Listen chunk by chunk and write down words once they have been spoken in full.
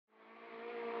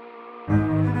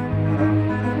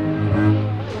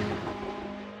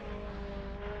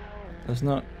Let's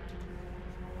not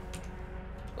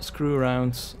screw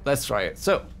around. Let's try it.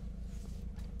 So,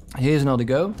 here's another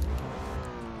go.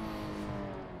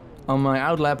 On my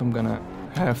out lap, I'm gonna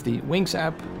have the wings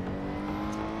app.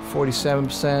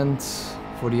 47%,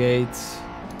 48.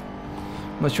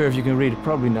 I'm not sure if you can read it.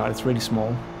 Probably not. It's really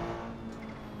small.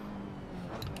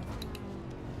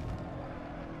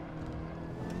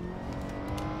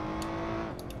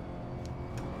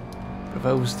 Bit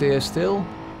of oversteer still.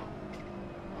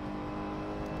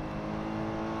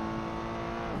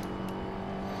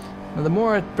 Now the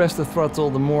more I press the throttle,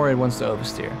 the more it wants to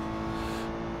oversteer.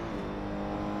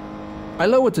 I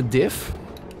lowered the diff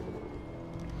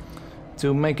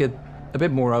to make it a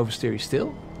bit more oversteery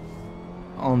still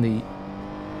on the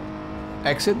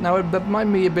exit. Now that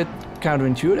might be a bit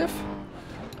counterintuitive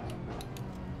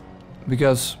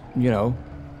because, you know,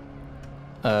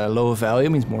 lower value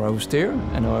means more oversteer,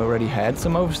 and I already had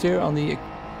some oversteer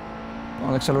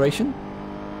on acceleration.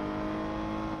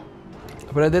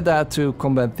 But I did that to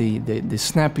combat the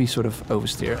snappy sort of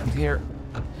oversteer. And here,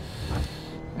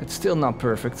 it's still not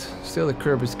perfect. Still the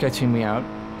curb is catching me out.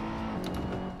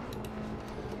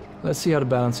 Let's see how the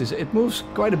balance is. It moves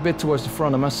quite a bit towards the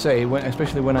front, I must say,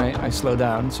 especially when I slow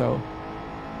down. So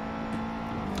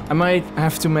I might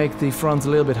have to make the front a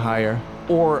little bit higher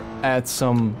or add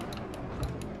some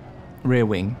rear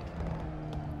wing.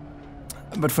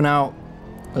 But for now,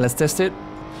 let's test it.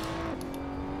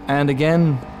 And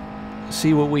again,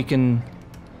 see what we can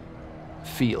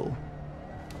feel.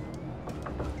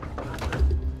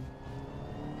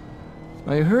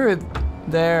 I heard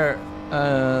there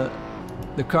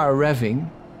the car revving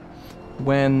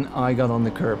when I got on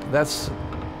the curb. That's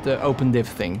the open diff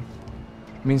thing.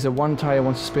 It means that one tire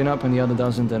wants to spin up and the other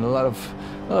doesn't, and a lot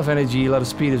of energy, a lot of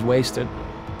speed is wasted.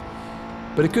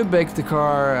 But it could make the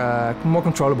car more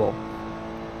controllable.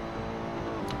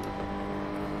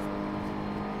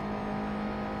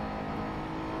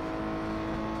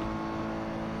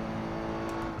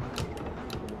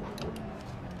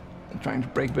 Trying to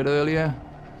brake a bit earlier.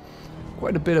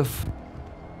 Quite a bit of,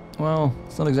 well,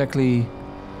 it's not exactly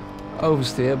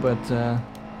oversteer, but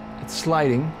it's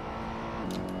sliding.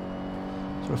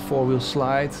 Sort of four-wheel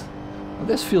slide. Well,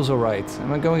 this feels alright.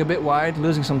 Am I going a bit wide,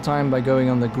 losing some time by going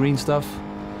on the green stuff?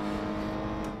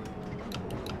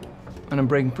 And I'm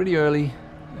braking pretty early,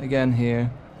 again here.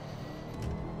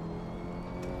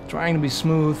 Trying to be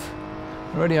smooth.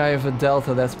 Already I have a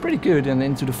delta that's pretty good and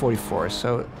into the 44,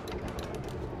 so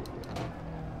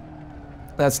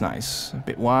that's nice. A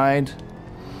bit wide.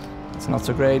 It's not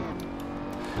so great.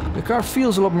 The car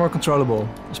feels a lot more controllable,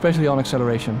 especially on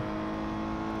acceleration.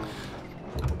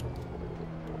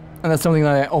 And that's something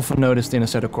that I often noticed in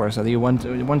Assetto Corsa. That you want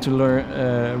to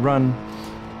learn run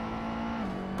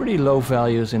pretty low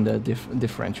values in the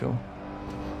differential.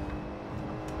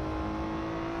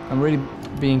 I'm really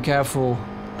being careful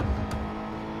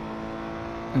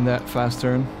in that fast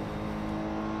turn.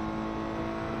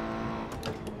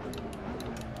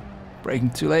 Braking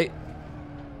too late.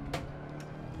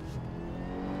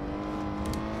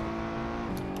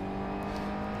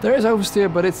 There is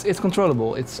oversteer, but it's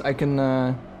controllable. I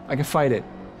can fight it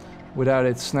without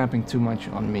it snapping too much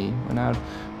on me,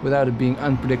 without it being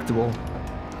unpredictable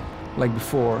like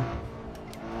before.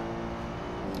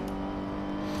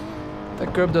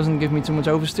 That curb doesn't give me too much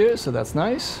oversteer, so that's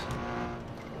nice.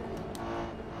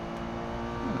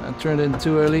 I turned in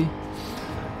too early,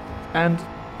 and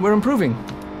we're improving.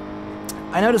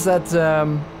 I noticed that,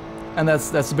 and that's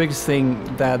the biggest thing,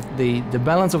 that the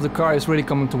balance of the car is really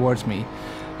coming towards me.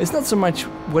 It's not so much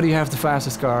whether you have the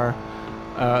fastest car,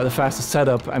 the fastest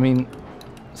setup. I mean,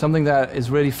 something that is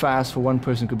really fast for one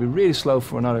person could be really slow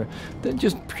for another.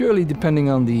 Just purely depending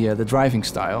on the driving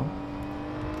style.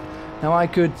 Now I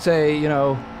could say, you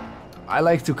know, I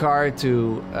like the car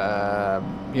to,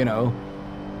 you know,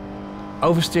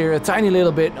 oversteer a tiny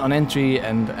little bit on entry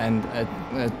and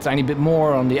a tiny bit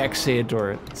more on the exit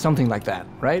or something like that,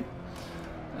 right?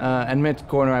 And mid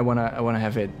corner I wanna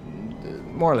have it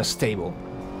more or less stable.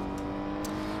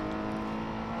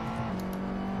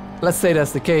 Let's say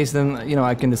that's the case, then you know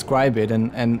I can describe it,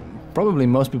 and probably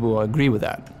most people will agree with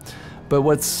that. But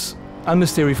what's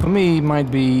understeery for me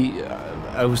might be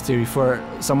oversteery for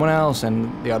someone else,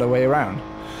 and the other way around.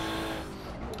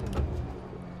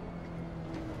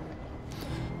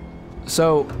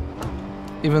 So,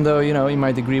 even though, you know, you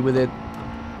might agree with it,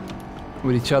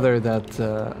 with each other, that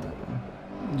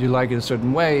you like it a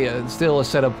certain way, still a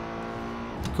setup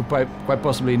could quite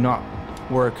possibly not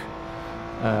work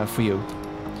for you.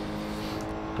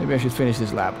 Maybe I should finish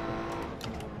this lap.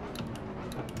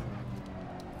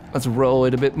 Let's roll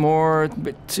it a bit more, a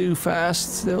bit too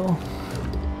fast still.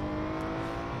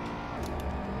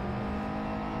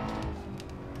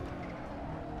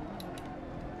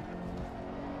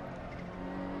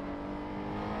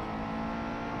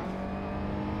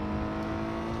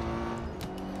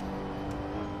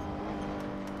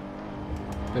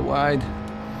 A bit wide.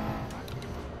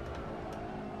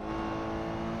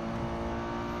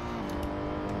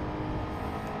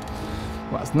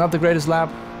 Well, it's not the greatest lap,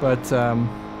 but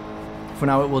for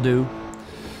now it will do.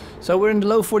 So we're in the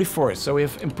low 44s, so we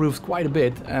have improved quite a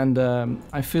bit, and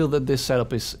I feel that this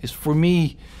setup is for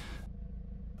me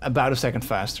about a second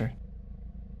faster.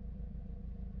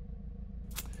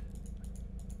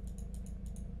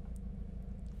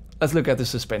 Let's look at the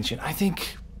suspension. I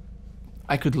think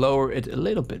I could lower it a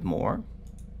little bit more.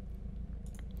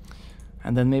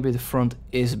 And then maybe the front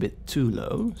is a bit too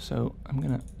low, so I'm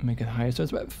gonna make it higher. So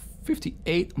it's about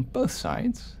 58 on both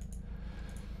sides.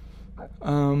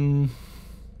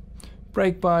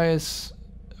 Brake bias,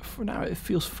 for now it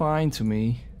feels fine to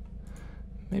me.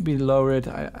 Maybe lower it.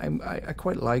 I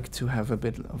quite like to have a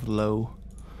bit of low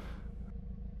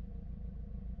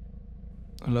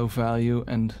value,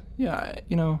 and yeah,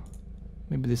 you know,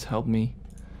 maybe this helped me.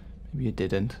 Maybe it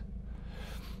didn't.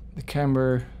 The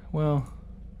camber, well,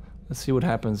 let's see what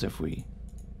happens if we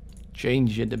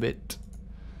change it a bit.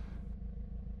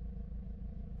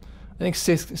 I think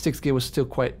sixth gear was still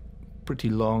pretty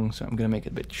long, so I'm gonna make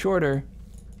it a bit shorter.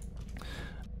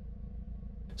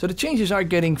 So the changes are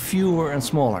getting fewer and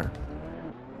smaller.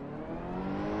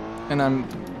 And I'm,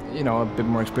 you know, a bit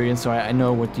more experienced, so I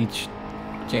know what each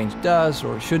change does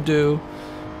or should do.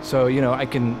 So, you know, I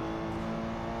can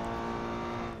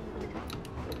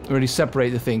really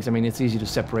separate the things. I mean, it's easy to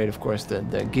separate, of course, the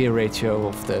gear ratio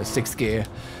of the sixth gear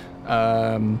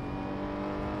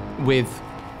with,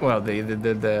 well,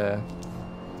 the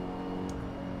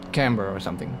camber or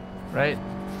something, right?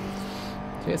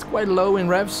 So it's quite low in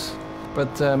revs,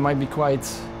 but might be quite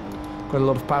a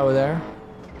lot of power there.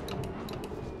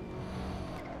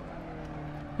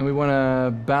 And we want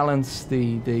to balance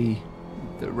the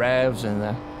revs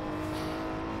and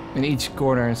in each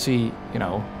corner and see, you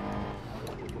know,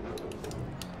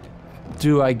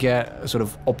 do I get a sort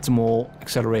of optimal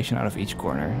acceleration out of each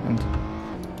corner? And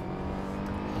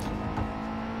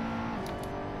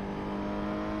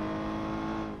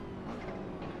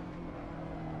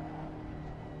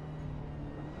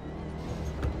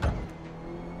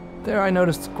there I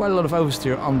noticed quite a lot of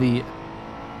oversteer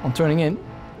on turning in.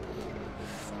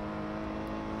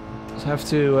 So I have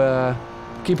to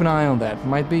keep an eye on that.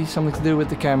 Might be something to do with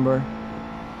the camber.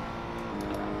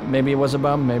 Maybe it was a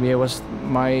bump, maybe it was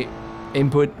my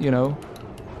input, you know.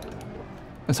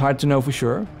 It's hard to know for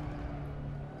sure.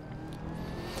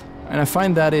 And I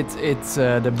find that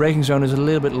the braking zone is a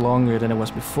little bit longer than it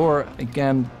was before,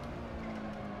 again.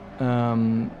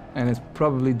 And it's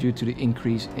probably due to the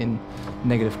increase in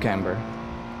negative camber.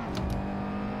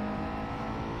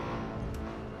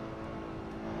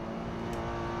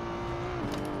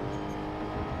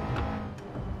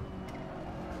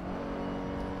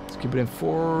 Let's keep it in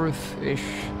fourth-ish.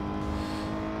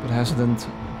 But hesitant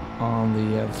on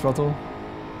the throttle.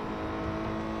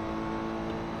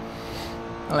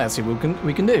 Well, let's see what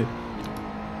we can do.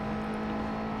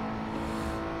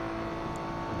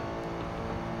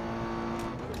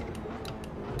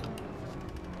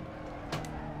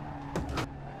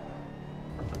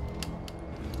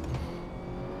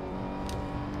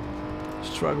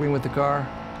 Struggling with the car.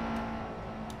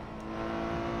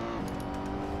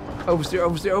 Oversteer,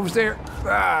 oversteer, oversteer.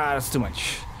 Ah, that's too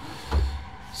much.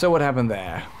 So what happened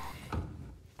there?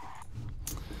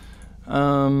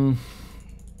 One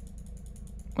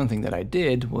thing that I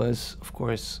did was, of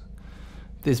course,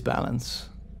 this balance.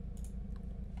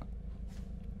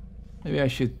 Maybe I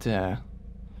should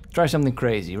try something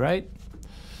crazy, right?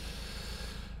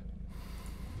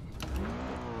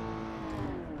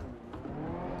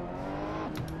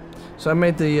 So I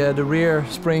made the rear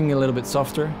spring a little bit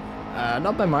softer,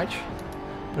 not by much,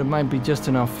 but it might be just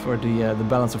enough for the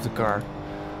balance of the car.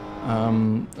 I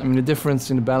mean, the difference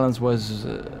in the balance was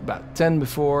about 10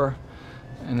 before,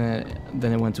 and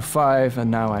then it went to 5,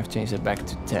 and now I've changed it back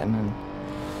to 10.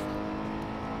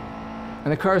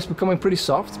 And the car is becoming pretty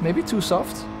soft, maybe too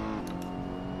soft.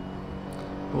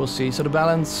 We'll see. So the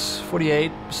balance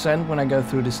 48% when I go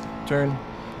through this turn,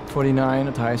 49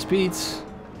 at high speeds,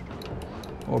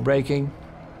 or braking.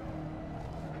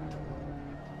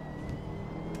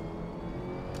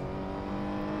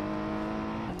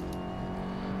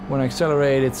 When I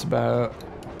accelerate, it's about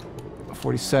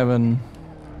 47,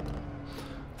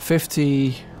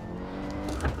 50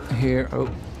 here. Oh,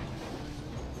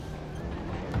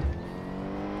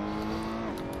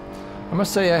 I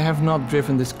must say I have not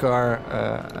driven this car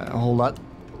a whole lot.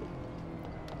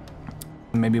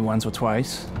 Maybe once or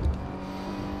twice.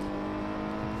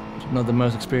 Not the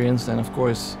most experienced, and of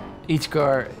course each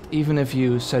car, even if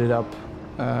you set it up,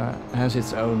 has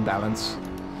its own balance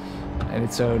and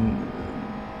its own,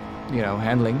 you know,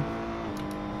 handling.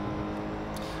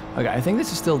 Okay, I think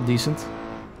this is still decent.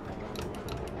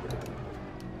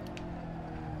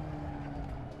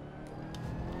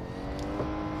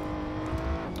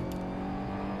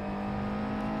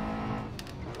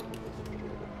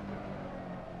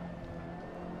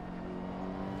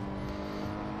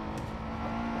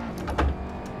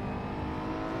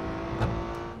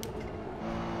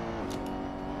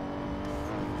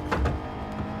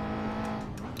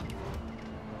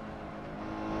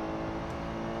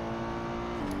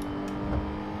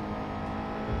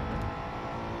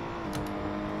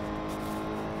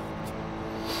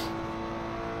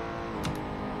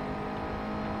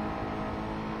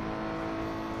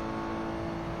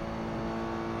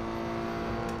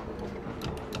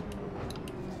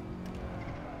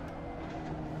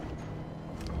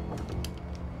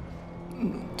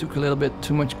 Took a little bit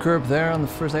too much curb there on the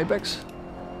first apex.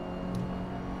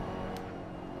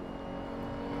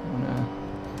 I'm gonna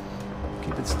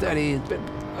keep it steady, a bit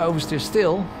oversteer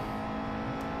still.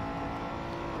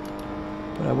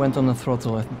 But I went on the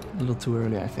throttle a little too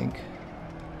early, I think.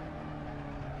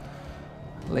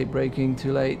 Late braking,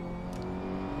 too late.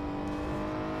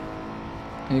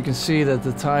 And you can see that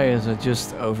the tires are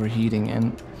just overheating,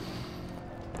 and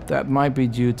that might be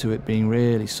due to it being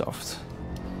really soft.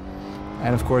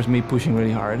 And of course me pushing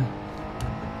really hard.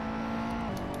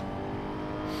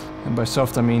 And by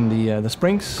soft I mean the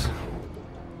springs.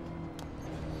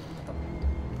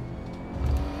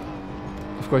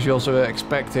 Of course you also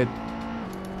expect it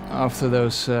after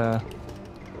those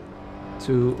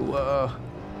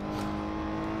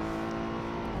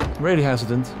really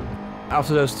hesitant,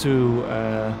 after those two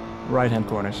right hand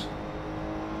corners.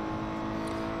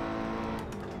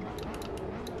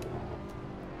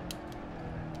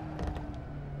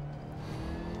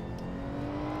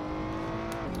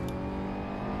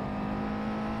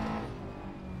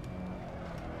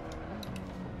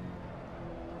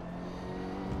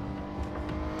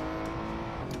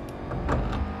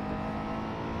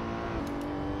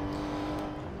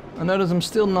 I notice I'm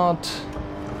still not,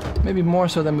 maybe more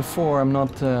so than before, I'm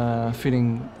not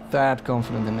feeling that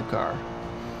confident in the car.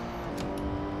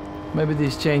 Maybe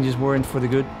these changes weren't for the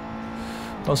good.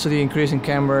 Also the increase in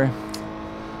camber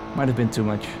might have been too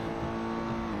much.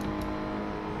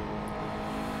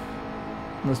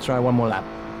 Let's try one more lap.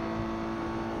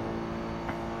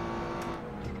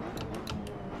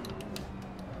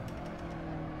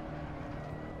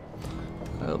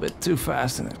 A little bit too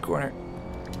fast in that corner.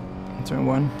 Turn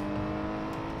one.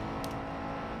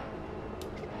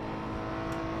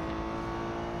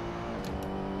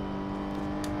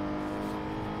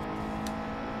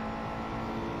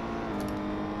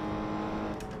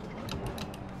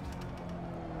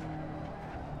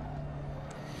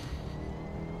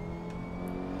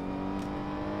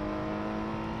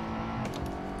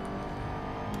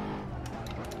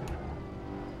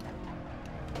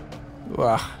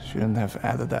 Ugh, shouldn't have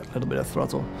added that little bit of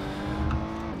throttle.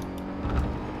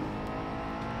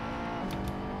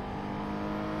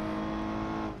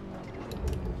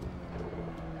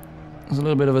 It's a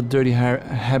little bit of a dirty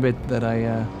habit that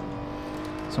I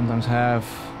sometimes have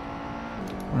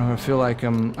whenever I feel like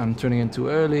I'm turning in too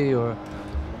early, or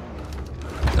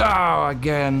oh,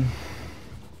 again,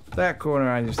 that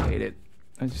corner, I just hate it.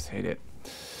 I just hate it.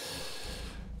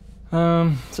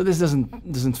 So this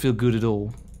doesn't feel good at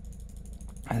all.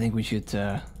 I think we should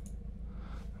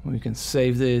we can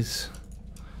save this.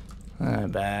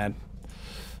 Bad,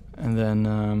 and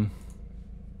then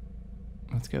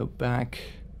let's go back.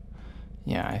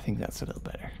 Yeah, I think that's a little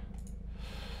better.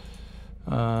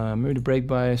 Maybe the brake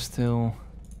bias still.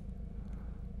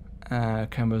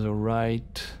 Camber's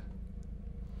alright.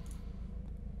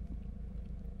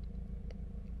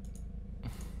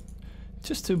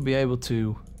 Just to be able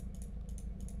to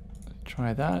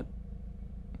try that.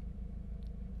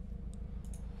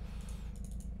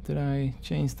 Did I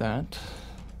change that?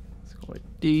 Let's call it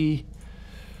D.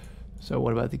 So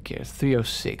what about the gears?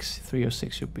 306.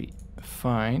 306 should be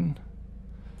fine.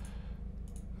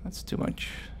 That's too much.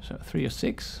 So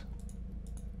 306.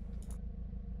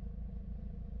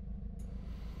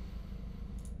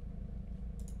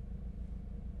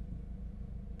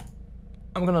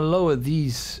 I'm gonna lower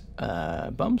these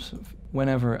bumps.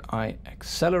 Whenever I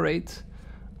accelerate,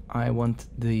 I want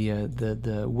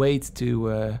the weight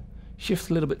to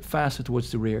shift a little bit faster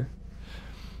towards the rear.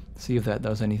 See if that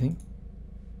does anything.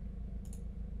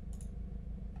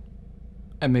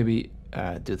 and maybe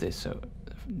do this. So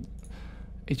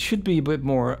it should be a bit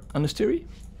more understeery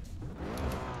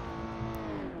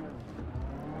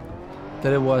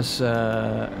than it was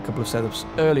a couple of setups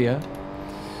earlier.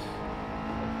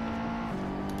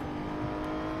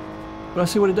 But I'll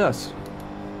see what it does.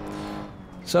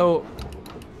 So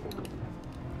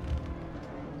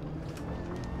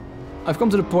I've come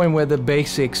to the point where the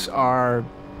basics are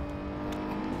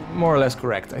more or less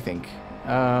correct, I think.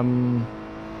 I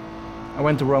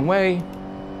went the wrong way,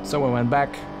 so I went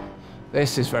back.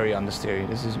 This is very understeery.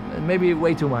 This is maybe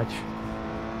way too much.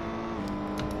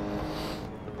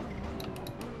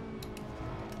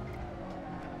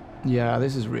 Yeah,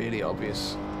 this is really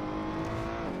obvious.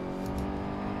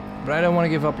 But I don't want to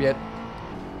give up yet.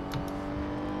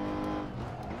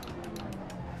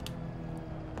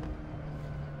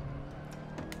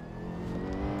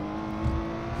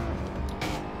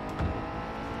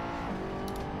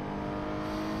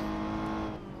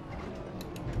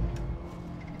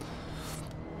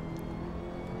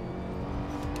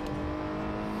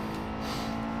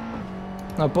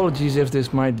 Apologies if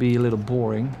this might be a little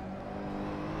boring.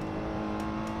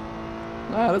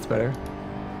 Ah, that's better.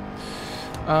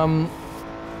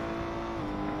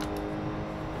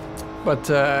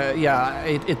 Yeah,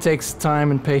 it takes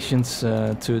time and patience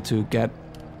to get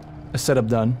a setup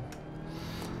done.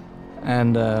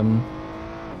 And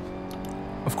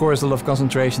of course a lot of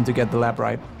concentration to get the lap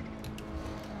right.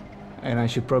 And I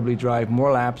should probably drive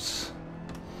more laps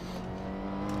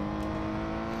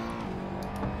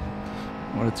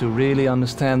in order to really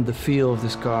understand the feel of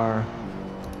this car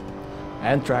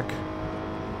and track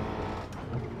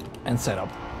and setup.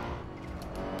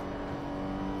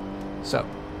 So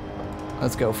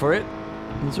let's go for it.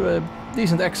 It's a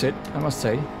decent exit, I must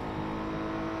say.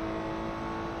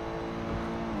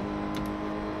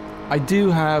 I do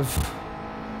have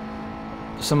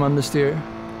some understeer,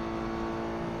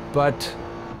 but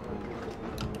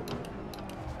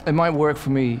it might work for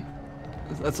me.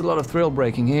 That's a lot of thrill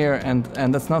braking here, and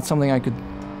that's not something I could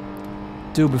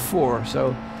do before,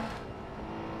 so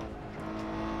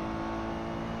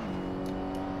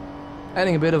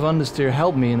adding a bit of understeer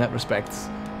helped me in that respect.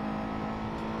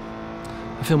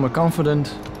 I feel more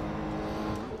confident.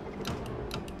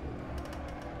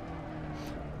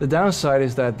 The downside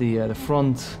is that the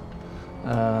front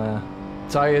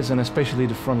tires, and especially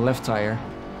the front left tire,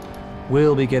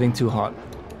 will be getting too hot.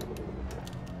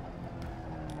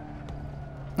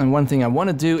 And one thing I want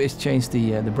to do is change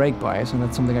the brake bias, and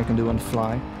that's something I can do on the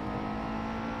fly.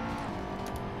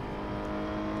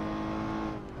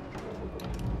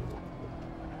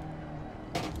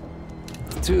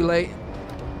 Too late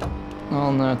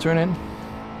on turn in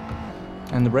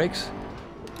and the brakes.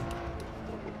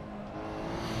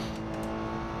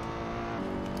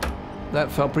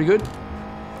 That felt pretty good.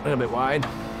 A little bit wide.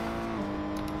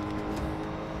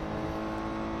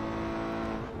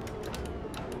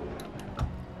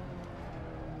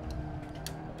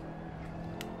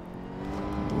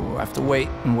 Ooh, I have to wait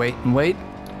and wait and wait.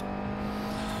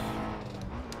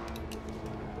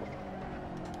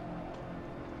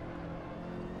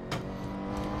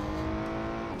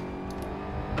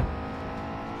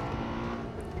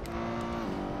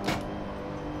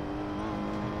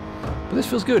 But this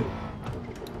feels good.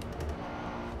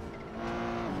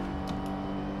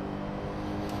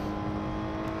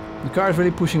 The car is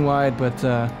really pushing wide, but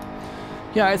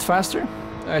yeah, it's faster,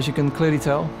 as you can clearly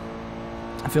tell.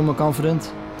 I feel more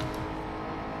confident.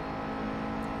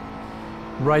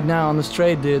 Right now on the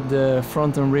straight, the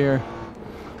front and rear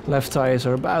left tires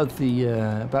are about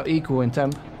equal in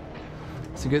temp.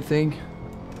 It's a good thing.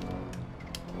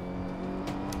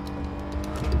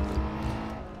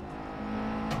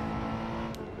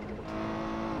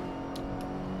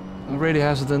 I'm really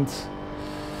hesitant.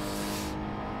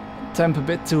 Temp a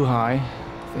bit too high.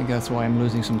 I think that's why I'm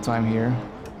losing some time here.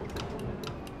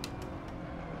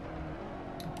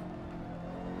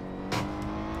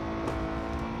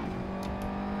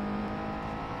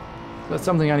 That's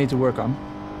something I need to work on.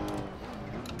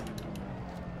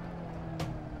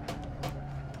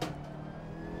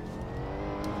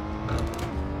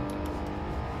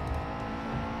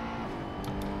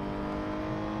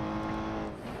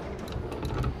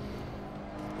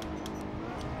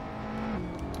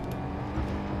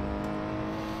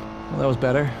 Well, that was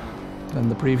better than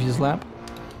the previous lap.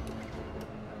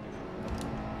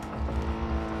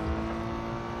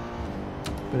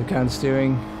 Bit of counter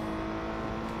steering.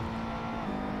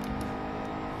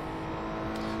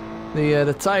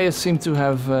 The tires seem to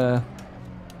have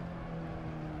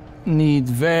need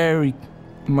very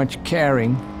much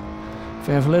caring. If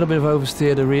I have a little bit of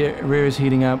oversteer, the rear is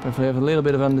heating up. If I have a little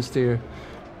bit of understeer,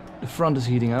 The front is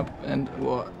heating up, and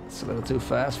whoa, it's a little too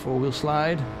fast for a wheel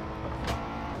slide.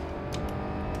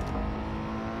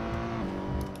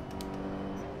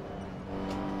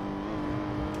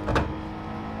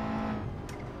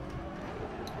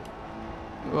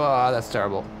 Wow, that's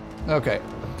terrible. Okay.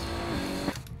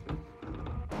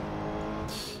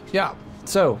 Yeah,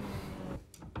 so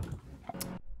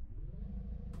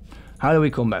how do we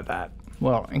combat that?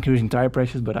 Well, increasing tire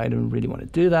pressures, but I don't really want to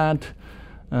do that.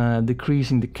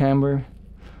 Decreasing the camber,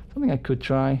 something I could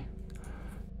try,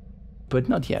 but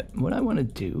not yet. What I want to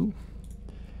do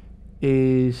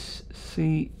is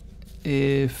see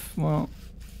if, well,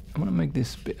 I want to make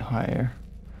this a bit higher.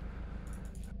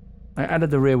 I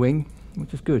added the rear wing,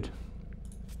 which is good.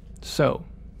 So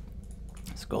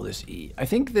let's call this E. I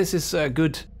think this is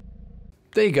good.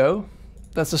 There you go.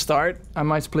 That's the start. I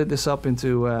might split this up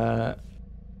into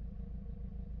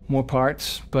more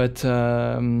parts, but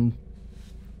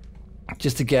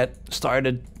just to get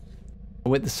started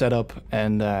with the setup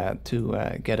and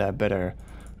to get a better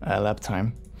lap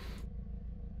time.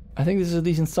 I think this is a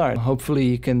decent start. Hopefully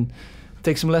you can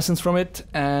take some lessons from it,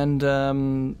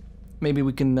 and maybe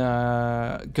we can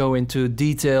go into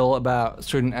detail about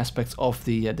certain aspects of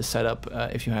the setup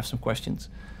if you have some questions.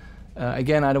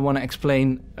 Again, I don't want to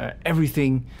explain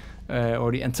everything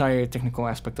or the entire technical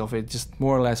aspect of it, just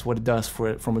more or less what it does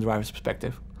from a driver's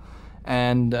perspective.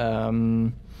 And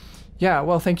yeah,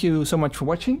 well, thank you so much for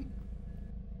watching,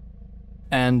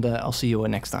 and I'll see you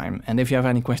next time. And if you have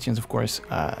any questions, of course,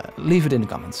 leave it in the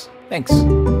comments. Thanks.